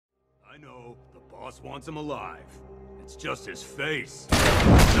boss wants him alive. It's just his face.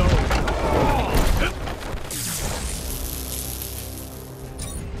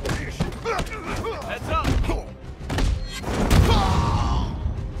 Heads up!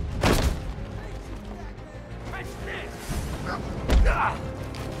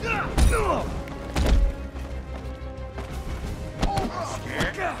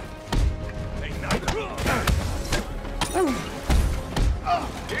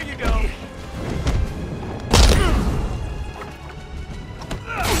 Here you go.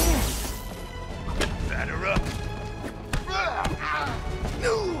 Batter up.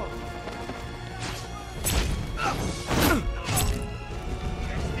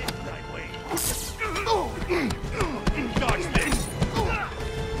 Dodge this.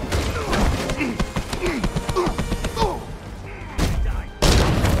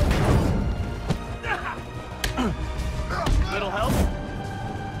 Little help?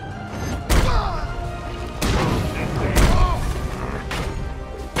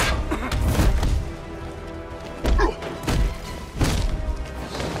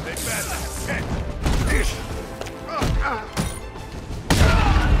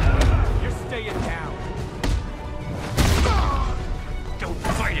 You're staying down. Don't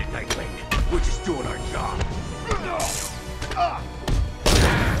fight it, Nightwing. We're just doing our job.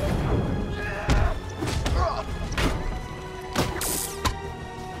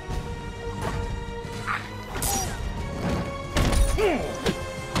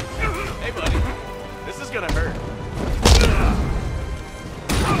 Hey, buddy. This is gonna hurt.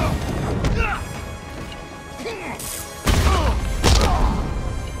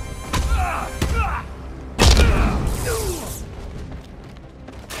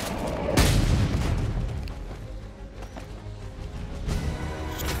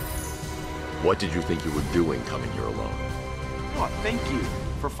 What did you think you were doing coming here alone? Oh, thank you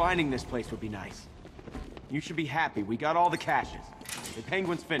for finding this place would be nice. You should be happy. We got all the caches. The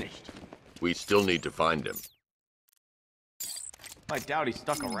Penguin's finished. We still need to find him. I doubt he's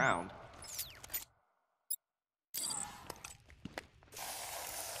stuck around.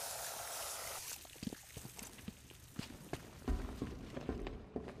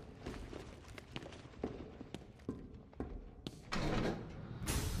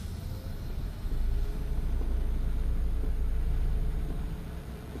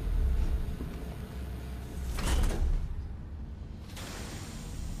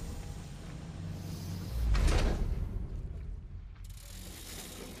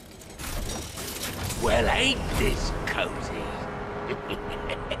 Well, ain't this cozy?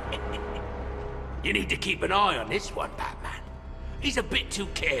 You need to keep an eye on this one, Batman. He's a bit too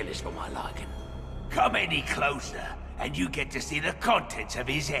careless for my liking. Come any closer, and you get to see the contents of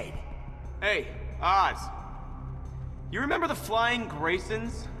his head. Hey, Oz. You remember the Flying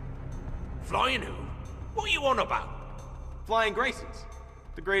Graysons? Flying who? What are you on about? Flying Graysons.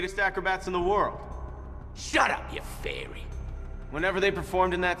 The greatest acrobats in the world. Shut up, you fairy. Whenever they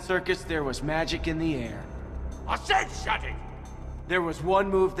performed in that circus, there was magic in the air. I said shut it! There was one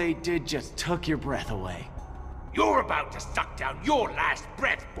move they did just took your breath away. You're about to suck down your last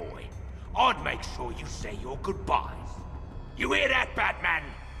breath, boy. I'd make sure you say your goodbyes. You hear that, Batman?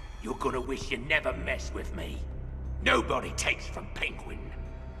 You're gonna wish you never messed with me. Nobody takes from Penguin.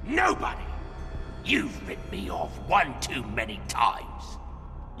 Nobody! You've ripped me off one too many times.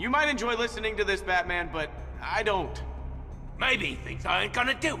 You might enjoy listening to this, Batman, but I don't. Maybe he thinks I ain't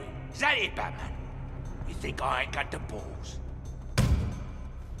gonna do it. Is that it, Batman? You think I ain't got the balls?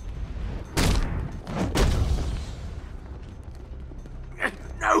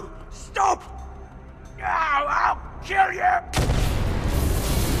 No! Stop! No, I'll kill you!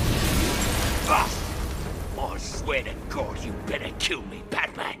 I swear to God, you better kill me,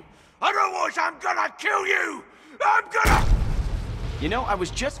 Batman. Otherwise, I'm gonna kill you! I'm gonna... You know, I was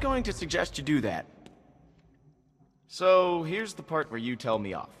just going to suggest you do that. So, here's the part where you tell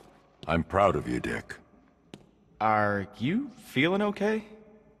me off. I'm proud of you, Dick. Are you feeling okay?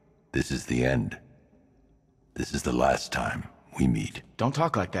 This is the end. This is the last time we meet. Don't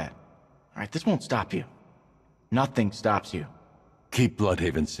talk like that. Alright, this won't stop you. Nothing stops you. Keep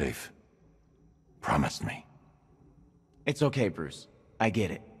Bloodhaven safe. Promise me. It's okay, Bruce. I get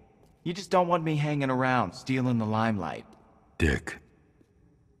it. You just don't want me hanging around, stealing the limelight. Dick.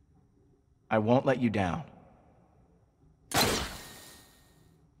 I won't let you down.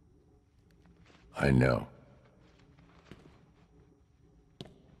 I know.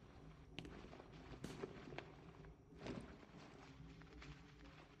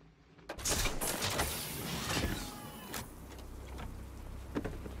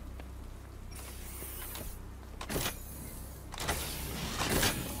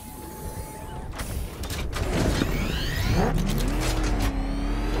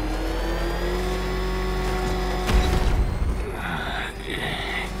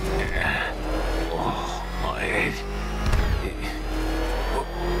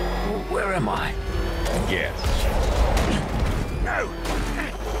 Or am I? Yes. No!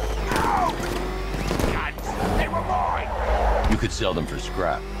 No! Guns! They were mine! You could sell them for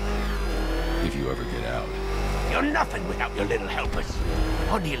scrap. If you ever get out. You're nothing without your little helpers.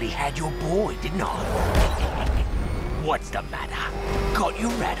 I nearly had your boy, didn't I? What's the matter? Got you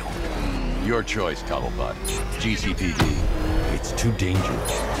rattled? Your choice, Cobblepot. GCPD. It's too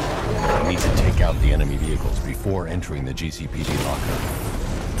dangerous. I need to take out the enemy vehicles before entering the GCPD lockup.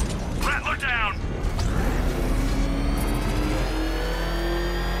 Rattler down!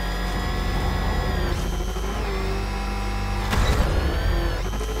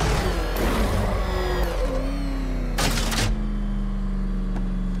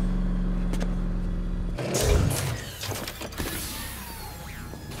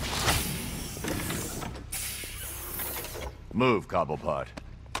 Move, Cobblepot.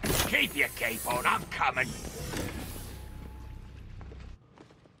 Keep your cape on, I'm coming.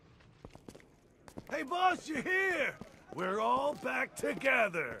 Hey, boss, you're here! We're all back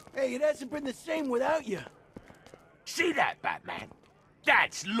together! Hey, it hasn't been the same without you. See that, Batman?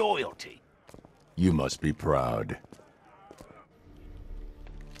 That's loyalty. You must be proud.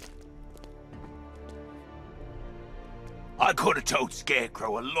 I could have told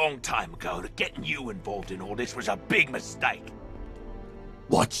Scarecrow a long time ago that getting you involved in all this was a big mistake.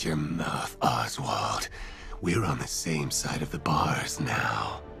 Watch your mouth, Oswald. We're on the same side of the bars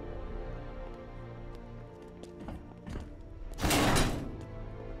now.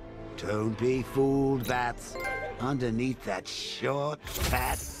 Don't be fooled, Bats. Underneath that short,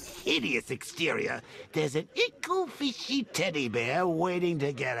 fat, hideous exterior, there's an ickle fishy teddy bear waiting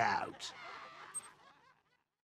to get out.